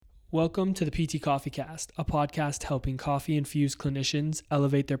Welcome to the PT Coffee Cast, a podcast helping coffee-infused clinicians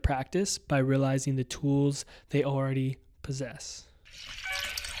elevate their practice by realizing the tools they already possess.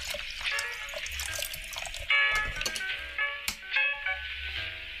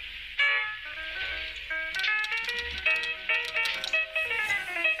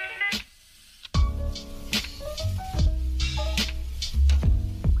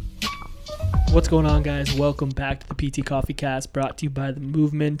 What's going on, guys? Welcome back to the PT Coffee Cast, brought to you by The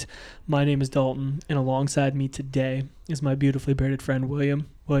Movement. My name is Dalton, and alongside me today is my beautifully bearded friend, William.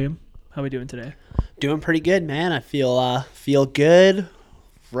 William, how are we doing today? Doing pretty good, man. I feel good,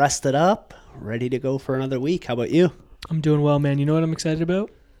 rested up, ready to go for another week. How about you? I'm doing well, man. You know what I'm excited about?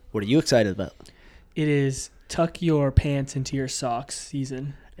 What are you excited about? It is tuck your pants into your socks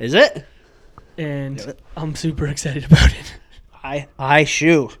season, Is it? and I'm super excited about it. I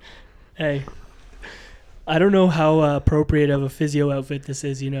shoe. Hey, I don't know how appropriate of a physio outfit this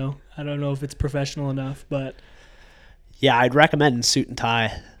is, I don't know if it's professional enough, but Yeah, I'd recommend suit and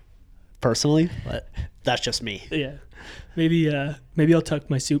tie personally, but that's just me. yeah. Maybe I'll tuck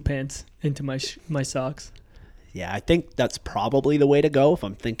my suit pants into my socks. Yeah, I think that's probably the way to go if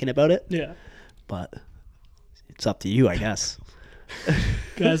I'm thinking about it, Yeah. but it's up to you, I guess.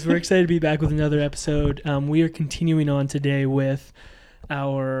 Guys, we're excited to be back with another episode. We are continuing on today with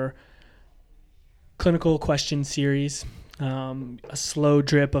our clinical question series, a slow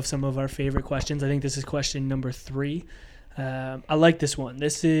drip of some of our favorite questions. I think this is question number 3. I like this one.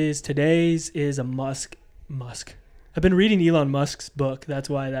 Today's is a Musk. I've been reading Elon Musk's book.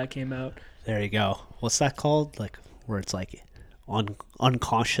 That's why that came out. There you go. What's that called? Like where it's like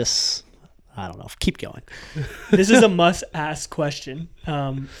unconscious. I don't know. Keep going. This is a must-ask question,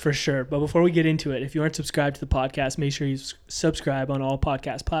 for sure. But before we get into it, if you aren't subscribed to the podcast, make sure you subscribe on all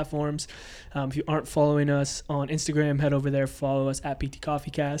podcast platforms. If you aren't following us on Instagram, head over there, follow us at PT Coffee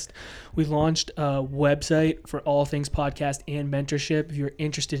Cast. We launched a website for all things podcast and mentorship. If you're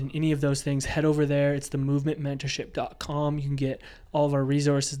interested in any of those things, head over there. It's themovementmentorship.com. You can get all of our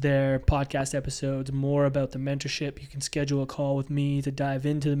resources there, podcast episodes, more about the mentorship. You can schedule a call with me to dive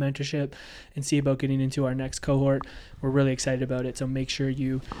into the mentorship and see about getting into our next cohort. We're really excited about it, so make sure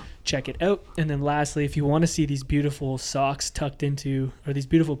you check it out. And then lastly, if you want to see these beautiful socks these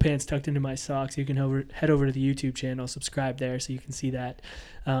beautiful pants tucked into my socks, you can head over to the YouTube channel, subscribe there so you can see that.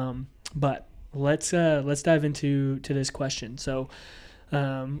 But let's dive into this question. So,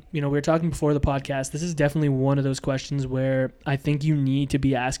 we were talking before the podcast. This is definitely one of those questions where I think you need to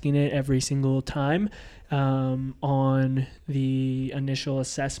be asking it every single time on the initial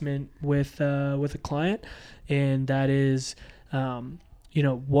assessment with a client, and that is,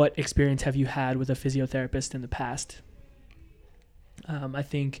 what experience have you had with a physiotherapist in the past? I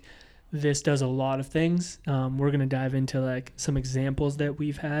think this does a lot of things. We're gonna dive into like some examples that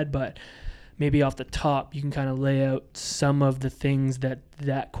we've had, but maybe off the top, you can kind of lay out some of the things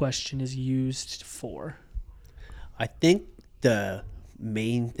that question is used for. I think the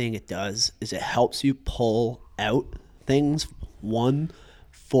main thing it does is it helps you pull out things, one,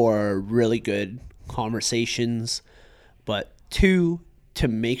 for really good conversations, but 2, to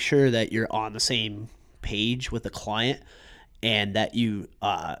make sure that you're on the same page with the client and that you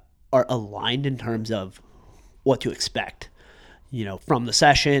are aligned in terms of what to expect, from the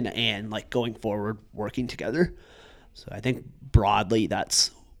session and like going forward working together. So I think broadly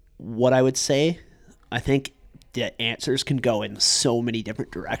that's what I would say. I think the answers can go in so many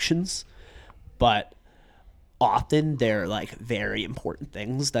different directions, but often they're like very important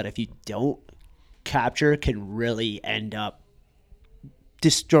things that if you don't capture can really end up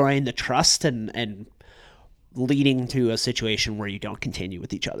destroying the trust and leading to a situation where you don't continue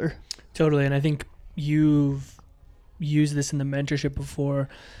with each other. Totally. And I think you've used this in the mentorship before,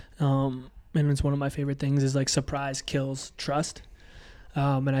 and it's one of my favorite things is like surprise kills trust.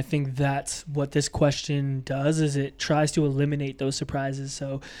 And I think that's what this question does, is it tries to eliminate those surprises.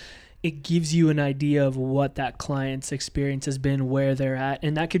 So it gives you an idea of what that client's experience has been, where they're at,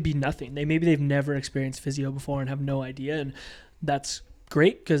 and that could be nothing. Maybe they've never experienced physio before and have no idea, and that's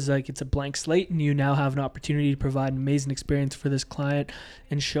great because like it's a blank slate and you now have an opportunity to provide an amazing experience for this client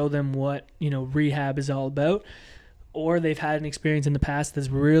and show them what rehab is all about. Or they've had an experience in the past that's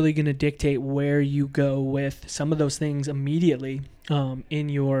really going to dictate where you go with some of those things immediately in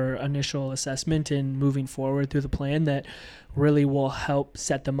your initial assessment and moving forward through the plan that really will help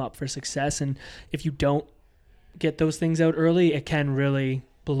set them up for success. And if you don't get those things out early, it can really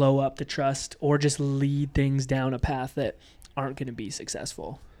blow up the trust or just lead things down a path that aren't going to be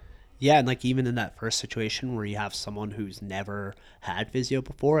successful. Yeah, and like even in that first situation where you have someone who's never had physio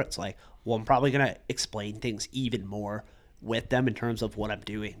before, it's like, well, I'm probably going to explain things even more with them in terms of what I'm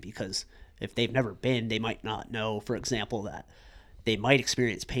doing, because if they've never been, they might not know, for example, that they might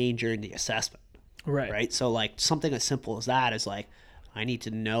experience pain during the assessment. Right. So like something as simple as that is like, I need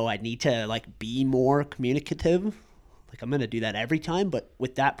to like be more communicative. Like I'm going to do that every time, but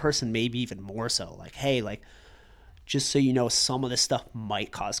with that person, maybe even more so. Like, hey, like, just so you know, some of this stuff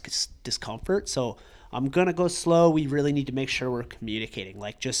might cause discomfort. So I'm going to go slow. We really need to make sure we're communicating.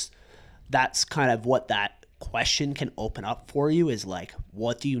 Like, just that's kind of what that question can open up for you, is like,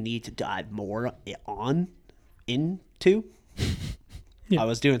 what do you need to dive more on into? Yeah. I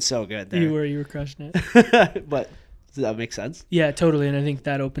was doing so good there. You were crushing it. But does that make sense? Yeah, totally. And I think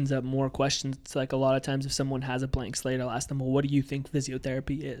that opens up more questions. It's like a lot of times if someone has a blank slate, I'll ask them, well, what do you think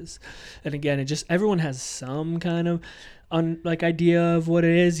physiotherapy is? And again, everyone has some kind of idea of what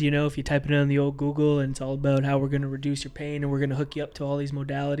it is. You know, if you type it in on the old Google and it's all about how we're going to reduce your pain and we're going to hook you up to all these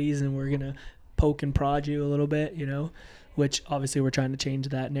modalities and we're going to poke and prod you a little bit, you know, which obviously we're trying to change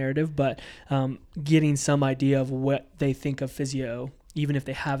that narrative, but getting some idea of what they think of physio, even if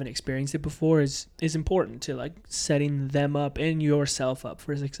they haven't experienced it before, is important to like setting them up and yourself up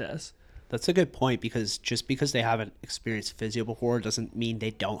for success. That's a good point, because just because they haven't experienced physio before doesn't mean they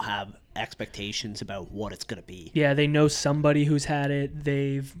don't have expectations about what it's going to be. Yeah, they know somebody who's had it.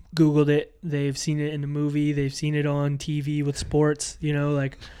 They've Googled it. They've seen it in a movie. They've seen it on TV with sports, you know,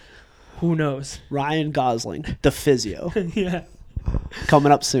 like who knows? Ryan Gosling, the physio. Yeah.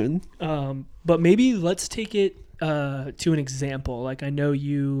 Coming up soon. But maybe let's take it to an example. Like I know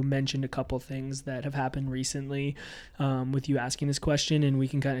you mentioned a couple things that have happened recently with you asking this question, and we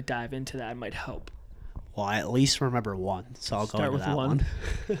can kind of dive into that. It might help. Well, I at least remember one, so I'll Start go into with that one.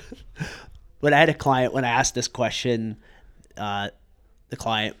 When I had a client, when I asked this question, the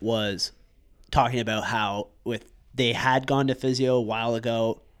client was talking about how they had gone to physio a while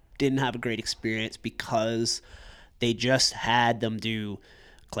ago, didn't have a great experience because they just had them do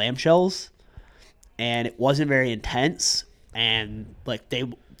clamshells, and it wasn't very intense, and like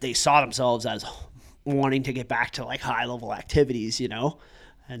they saw themselves as wanting to get back to like high level activities, you know.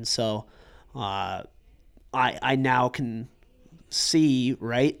 And so I now can see,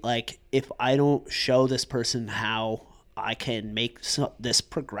 right, like if I don't show this person how I can make this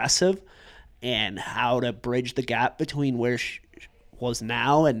progressive and how to bridge the gap between where she was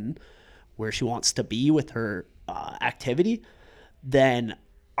now and where she wants to be with her activity, then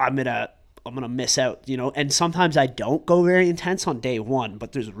I'm gonna miss out, you know. And sometimes I don't go very intense on day one,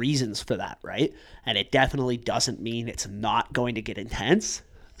 but there's reasons for that, right? And it definitely doesn't mean it's not going to get intense.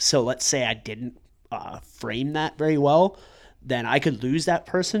 So let's say I didn't frame that very well, then I could lose that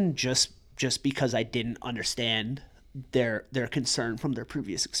person just because I didn't understand their concern from their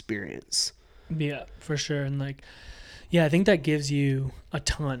previous experience. Yeah, for sure. And like, yeah, I think that gives you a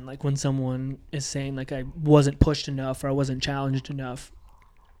ton. Like when someone is saying like I wasn't pushed enough or I wasn't challenged enough,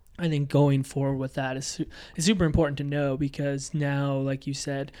 I think going forward with that is super important to know, because now, like you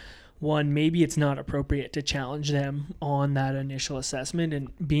said, one, maybe it's not appropriate to challenge them on that initial assessment, and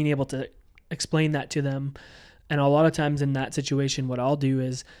being able to explain that to them. And a lot of times in that situation, what I'll do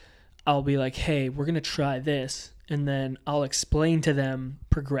is I'll be like, hey, we're going to try this. And then I'll explain to them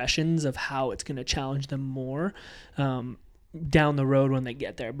progressions of how it's going to challenge them more down the road when they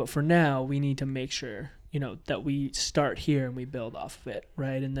get there. But for now, we need to make sure, you know, that we start here and we build off of it,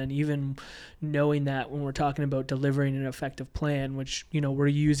 right? And then even knowing that when we're talking about delivering an effective plan, which, you know, we're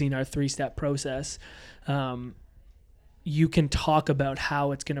using our 3-step process, you can talk about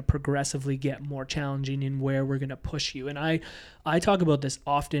how it's going to progressively get more challenging and where we're going to push you. And I talk about this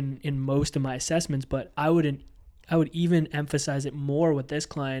often in most of my assessments, but I would even emphasize it more with this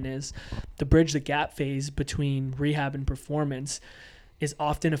client. Is the bridge the gap phase between rehab and performance is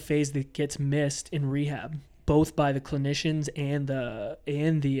often a phase that gets missed in rehab, both by the clinicians and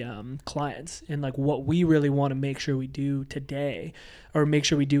the clients. And like what we really want to make sure we do today, or make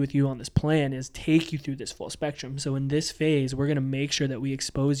sure we do with you on this plan, is take you through this full spectrum. So in this phase, we're going to make sure that we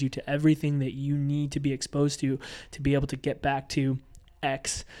expose you to everything that you need to be exposed to be able to get back to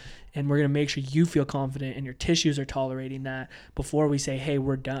X. And we're going to make sure you feel confident and your tissues are tolerating that before we say, hey,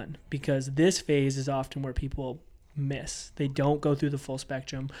 we're done. Because this phase is often where people miss. They don't go through the full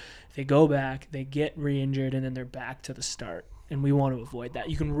spectrum. They go back, they get re-injured, and then they're back to the start. And we want to avoid that.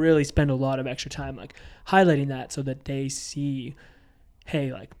 You can really spend a lot of extra time like highlighting that so that they see,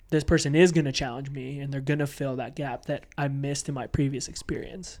 hey, like this person is going to challenge me and they're going to fill that gap that I missed in my previous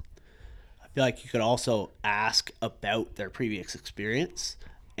experience. I feel like you could also ask about their previous experience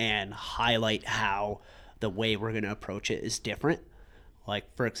and highlight how the way we're going to approach it is different.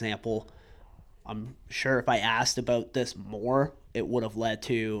 Like, for example, I'm sure if I asked about this more, it would have led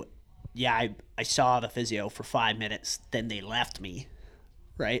to yeah, I saw the physio for 5 minutes, then they left me,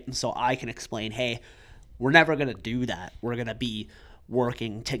 right? And so I can explain, hey, we're never going to do that. We're going to be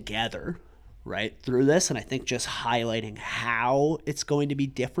working together, right, through this. And I think just highlighting how it's going to be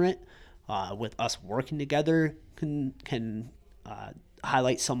different with us working together can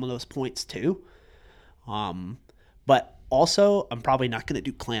highlight some of those points too. But also, I'm probably not going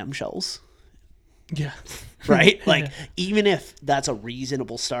to do clamshells, Yeah. right? Like, even if that's a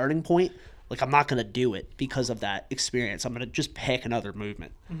reasonable starting point, like, I'm not going to do it because of that experience. I'm going to just pick another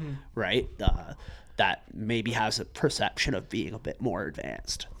movement, right? That maybe has a perception of being a bit more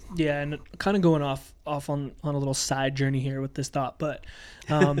advanced. Yeah, and kind of going off on a little side journey here with this thought, but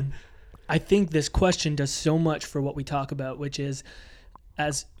I think this question does so much for what we talk about, which is,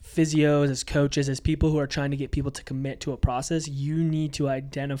 as physios, as coaches, as people who are trying to get people to commit to a process, you need to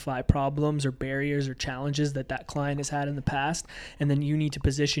identify problems or barriers or challenges that client has had in the past, and then you need to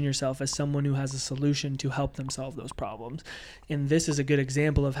position yourself as someone who has a solution to help them solve those problems. And this is a good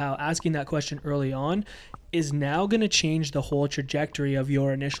example of how asking that question early on is now going to change the whole trajectory of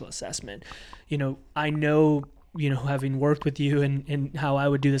your initial assessment. I know, having worked with you and how I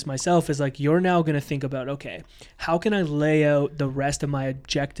would do this myself is like, you're now going to think about, okay, how can I lay out the rest of my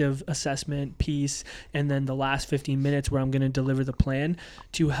objective assessment piece and then the last 15 minutes where I'm going to deliver the plan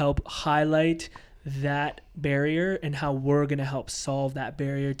to help highlight that barrier and how we're going to help solve that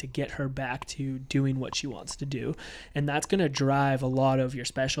barrier to get her back to doing what she wants to do. And that's going to drive a lot of your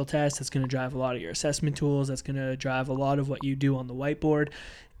special tests. That's going to drive a lot of your assessment tools. That's going to drive a lot of what you do on the whiteboard.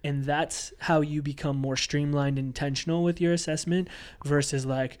 And that's how you become more streamlined and intentional with your assessment versus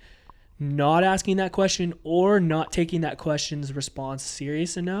like not asking that question or not taking that question's response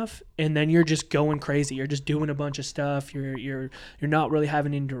serious enough. And then you're just going crazy. You're just doing a bunch of stuff. You're not really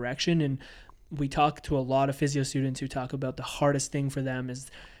having any direction. And we talk to a lot of physio students who talk about the hardest thing for them is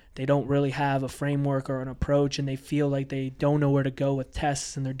they don't really have a framework or an approach, and they feel like they don't know where to go with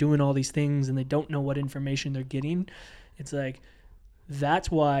tests, and they're doing all these things and they don't know what information they're getting. It's like,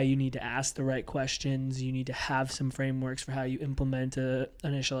 that's why you need to ask the right questions. You need to have some frameworks for how you implement an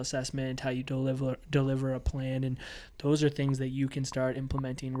initial assessment, how you deliver a plan. And those are things that you can start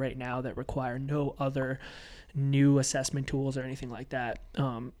implementing right now that require no other new assessment tools or anything like that.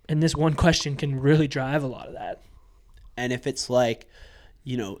 And this one question can really drive a lot of that. And if it's like,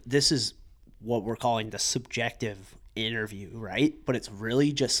 this is what we're calling the subjective interview, right? But it's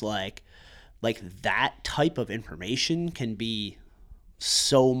really just like that type of information can be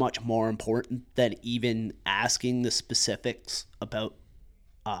so much more important than even asking the specifics about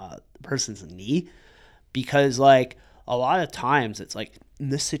the person's knee, because like a lot of times it's like in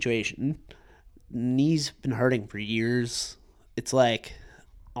this situation, knee's been hurting for years. It's like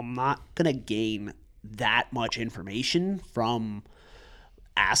I'm not gonna gain that much information from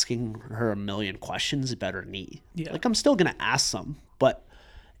asking her a million questions about her knee. Yeah. Like, I'm still gonna ask some, but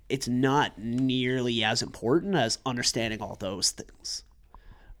it's not nearly as important as understanding all those things,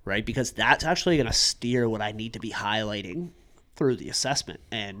 right? Because that's actually going to steer what I need to be highlighting through the assessment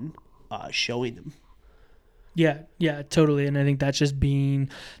and showing them. Yeah, totally. And I think that's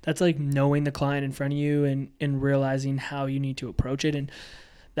like knowing the client in front of you and realizing how you need to approach it. And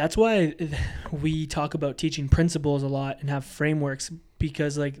that's why we talk about teaching principles a lot and have frameworks,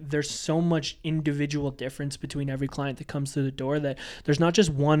 because like there's so much individual difference between every client that comes through the door that there's not just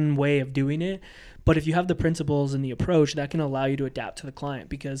one way of doing it. But if you have the principles and the approach, that can allow you to adapt to the client,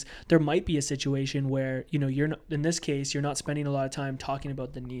 because there might be a situation where, you're not, in this case, you're not spending a lot of time talking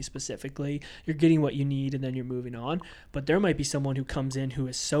about the knee specifically. You're getting what you need and then you're moving on. But there might be someone who comes in who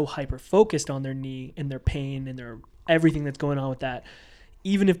is so hyper focused on their knee and their pain and their everything that's going on with that.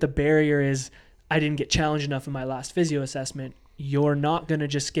 Even if the barrier is, I didn't get challenged enough in my last physio assessment, you're not going to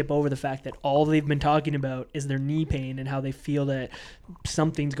just skip over the fact that all they've been talking about is their knee pain and how they feel that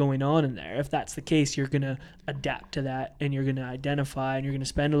something's going on in there. If that's the case, you're going to adapt to that and you're going to identify and you're going to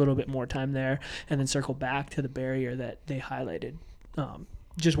spend a little bit more time there and then circle back to the barrier that they highlighted.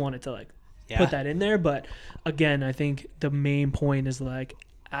 Just wanted to put that in there. But again, I think the main point is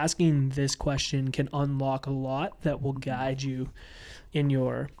asking this question can unlock a lot that will guide you in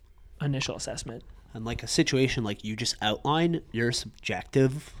your initial assessment. And like a situation like you just outlined, your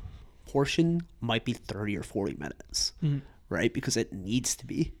subjective portion might be 30 or 40 minutes, right? Because it needs to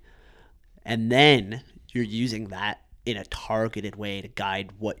be. And then you're using that in a targeted way to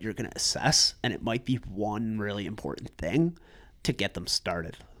guide what you're going to assess. And it might be one really important thing to get them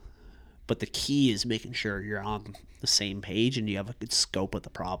started. But the key is making sure you're on the same page and you have a good scope of the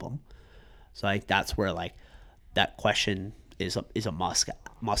problem. So I think that's where that question is a must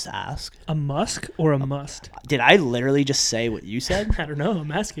ask. A musk or a must? Did I literally just say what you said? I don't know.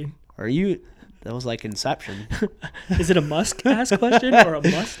 I'm asking. That was like Inception. Is it a must-ask question or a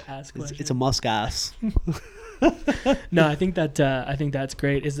must-ask question? It's a must-ask. No, I think that's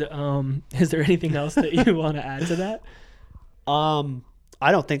great. Is there anything else that you want to add to that?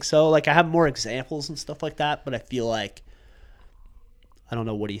 I don't think so. Like, I have more examples and stuff like that, but I feel like, I don't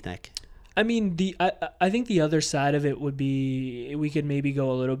know. What do you think? I mean, I think the other side of it would be, we could maybe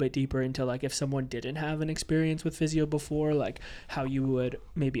go a little bit deeper into, like, if someone didn't have an experience with physio before, like how you would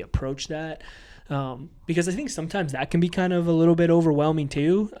maybe approach that. Because I think sometimes that can be kind of a little bit overwhelming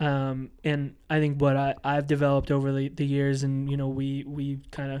too. And I think what I've developed over the years, and, you know, we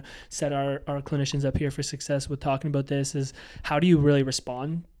kind of set our clinicians up here for success with talking about this, is how do you really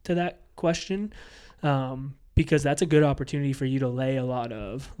respond to that question? Because that's a good opportunity for you to lay a lot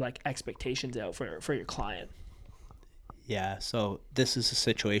of, like, expectations out for your client. Yeah, so this is a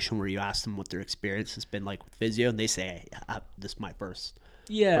situation where you ask them what their experience has been like with physio, and they say, this is my first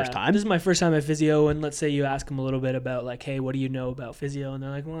time. This is my first time at physio, and let's say you ask them a little bit about, like, hey, what do you know about physio? And they're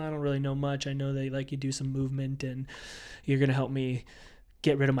like, well, I don't really know much. I know that, like, you do some movement and you're going to help me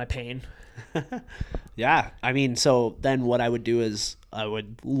get rid of my pain. Yeah, I mean, so then what I would do is I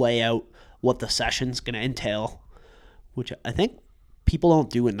would lay out what the session's going to entail, which I think people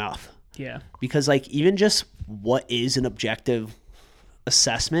don't do enough. Yeah. Because, like, even just what is an objective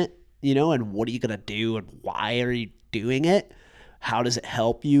assessment, you know, and what are you going to do and why are you doing it? How does it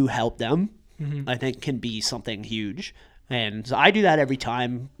help you help them? Mm-hmm. I think can be something huge. And so I do that every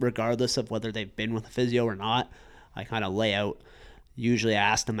time, regardless of whether they've been with a physio or not. I kind of lay out, usually I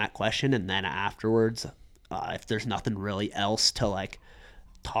ask them that question, and then afterwards, if there's nothing really else to, like,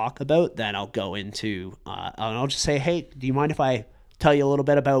 talk about, then I'll go into and I'll just say, hey, do you mind if I tell you a little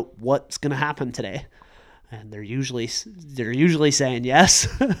bit about what's going to happen today? And they're usually saying yes.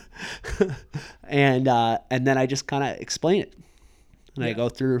 and then I just kind of explain it, and I go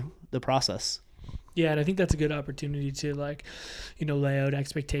through the process. Yeah, and I think that's a good opportunity to, like, you know, lay out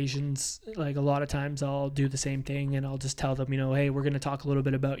expectations. Like, a lot of times I'll do the same thing, and I'll just tell them, you know, hey, we're going to talk a little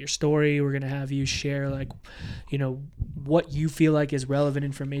bit about your story. We're going to have you share, like, you know, what you feel like is relevant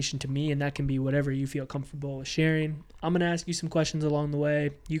information to me, and that can be whatever you feel comfortable with sharing. I'm going to ask you some questions along the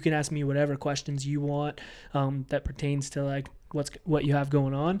way. You can ask me whatever questions you want that pertains to, like, what you have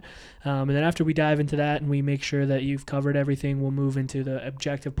going on. And then after we dive into that and we make sure that you've covered everything, we'll move into the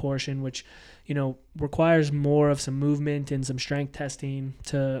objective portion, which, you know, requires more of some movement and some strength testing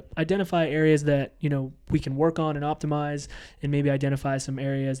to identify areas that, you know, we can work on and optimize, and maybe identify some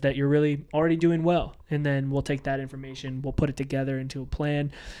areas that you're really already doing well. And then we'll take that information, we'll put it together into a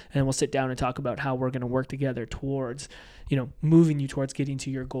plan, and we'll sit down and talk about how we're going to work together towards, you know, moving you towards getting to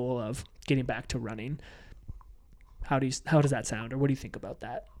your goal of getting back to running. How does that sound, or what do you think about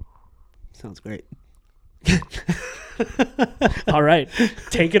that? Sounds great. All right,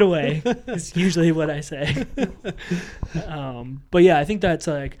 take it away. It's usually what I say. But yeah, I think that's,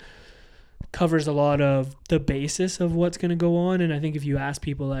 like, covers a lot of the basis of what's going to go on. And I think if you ask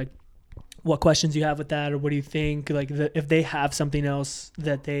people, like, what questions you have with that, or what do you think, like, if they have something else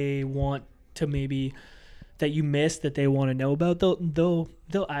that they want to, maybe that you missed, that they want to know about, they'll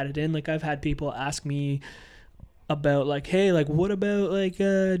add it in. Like, I've had people ask me about, like, hey, like, what about, like,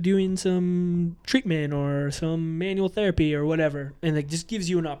 doing some treatment or some manual therapy or whatever, and it just gives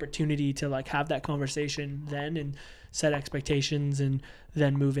you an opportunity to, like, have that conversation then and set expectations and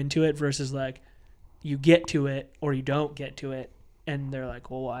then move into it, versus, like, you get to it or you don't get to it and they're like,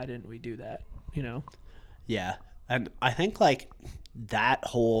 well, why didn't we do that, you know? Yeah, and I think, like, that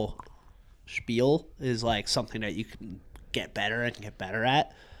whole spiel is, like, something that you can get better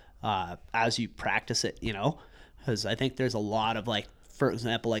at as you practice it, you know. Because I think there's a lot of, like, for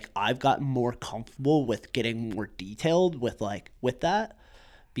example, like, I've gotten more comfortable with getting more detailed with that,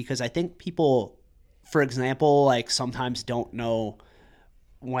 because I think people, for example, like, sometimes don't know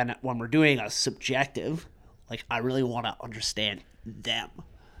when we're doing a subjective, like, I really want to understand them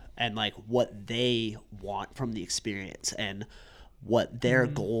and, like, what they want from the experience and what their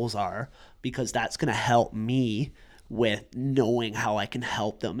goals are, because that's going to help me with knowing how I can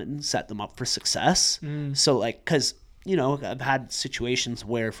help them and set them up for success. So, like, because, you know, I've had situations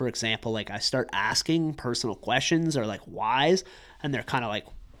where, for example, like, I start asking personal questions or, like, whys, and they're kind of like,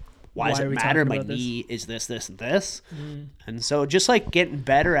 why does it matter? My knee is this, and this. And so just, like, getting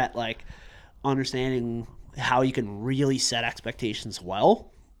better at, like, understanding how you can really set expectations well,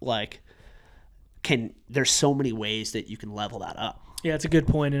 like, there's so many ways that you can level that up. Yeah, it's a good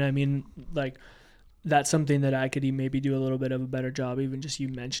point. And I mean, like, that's something that I could maybe do a little bit of a better job, even just you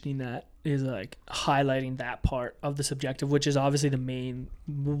mentioning that, is, like, highlighting that part of the subjective, which is obviously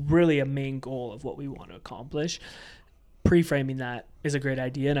really a main goal of what we want to accomplish. pre-framing that is a great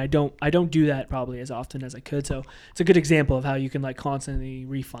idea, and I don't do that probably as often as I could. So it's a good example of how you can like constantly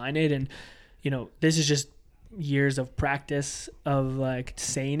refine it. And this is just years of practice of like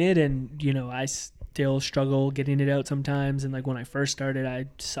saying it, and I still struggle getting it out sometimes. And like when I first started, I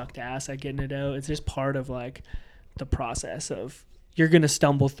sucked ass at getting it out. It's just part of like the process of you're gonna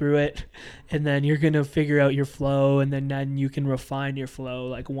stumble through it, and then you're gonna figure out your flow, and then you can refine your flow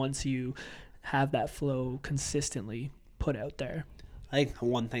like once you have that flow consistently put out there. I think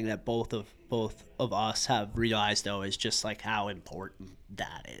one thing that both of us have realized though is just like how important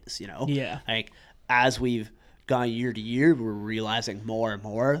that is. Yeah. Like as we've gone year to year, we're realizing more and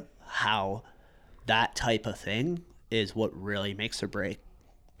more how that type of thing is what really makes or break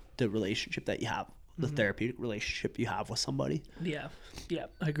the relationship that you have, the therapeutic relationship you have with somebody. Yeah,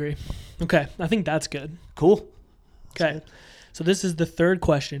 I agree. Okay, I think that's good. Cool. Okay, so this is the third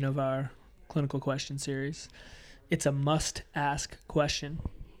question of our clinical question series. It's a must-ask question,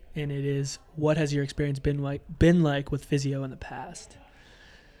 and it is, what has your experience been like with physio in the past?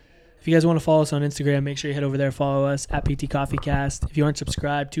 If you guys want to follow us on Instagram, make sure you head over there, follow us at PT Coffee Cast. If you aren't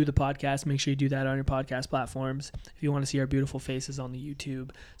subscribed to the podcast, make sure you do that on your podcast platforms. If you want to see our beautiful faces on the YouTube,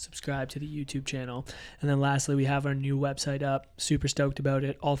 subscribe to the YouTube channel. And then lastly, we have our new website up. Super stoked about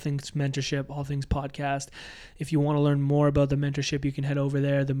it. All things mentorship, all things podcast. If you want to learn more about the mentorship, you can head over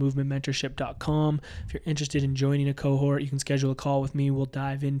there, themovementmentorship.com. If you're interested in joining a cohort, you can schedule a call with me. We'll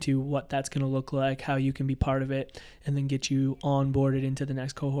dive into what that's going to look like, how you can be part of it, and then get you onboarded into the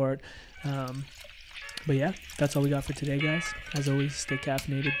next cohort. But yeah, that's all we got for today, guys. As always, stay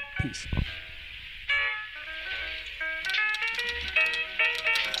caffeinated. Peace.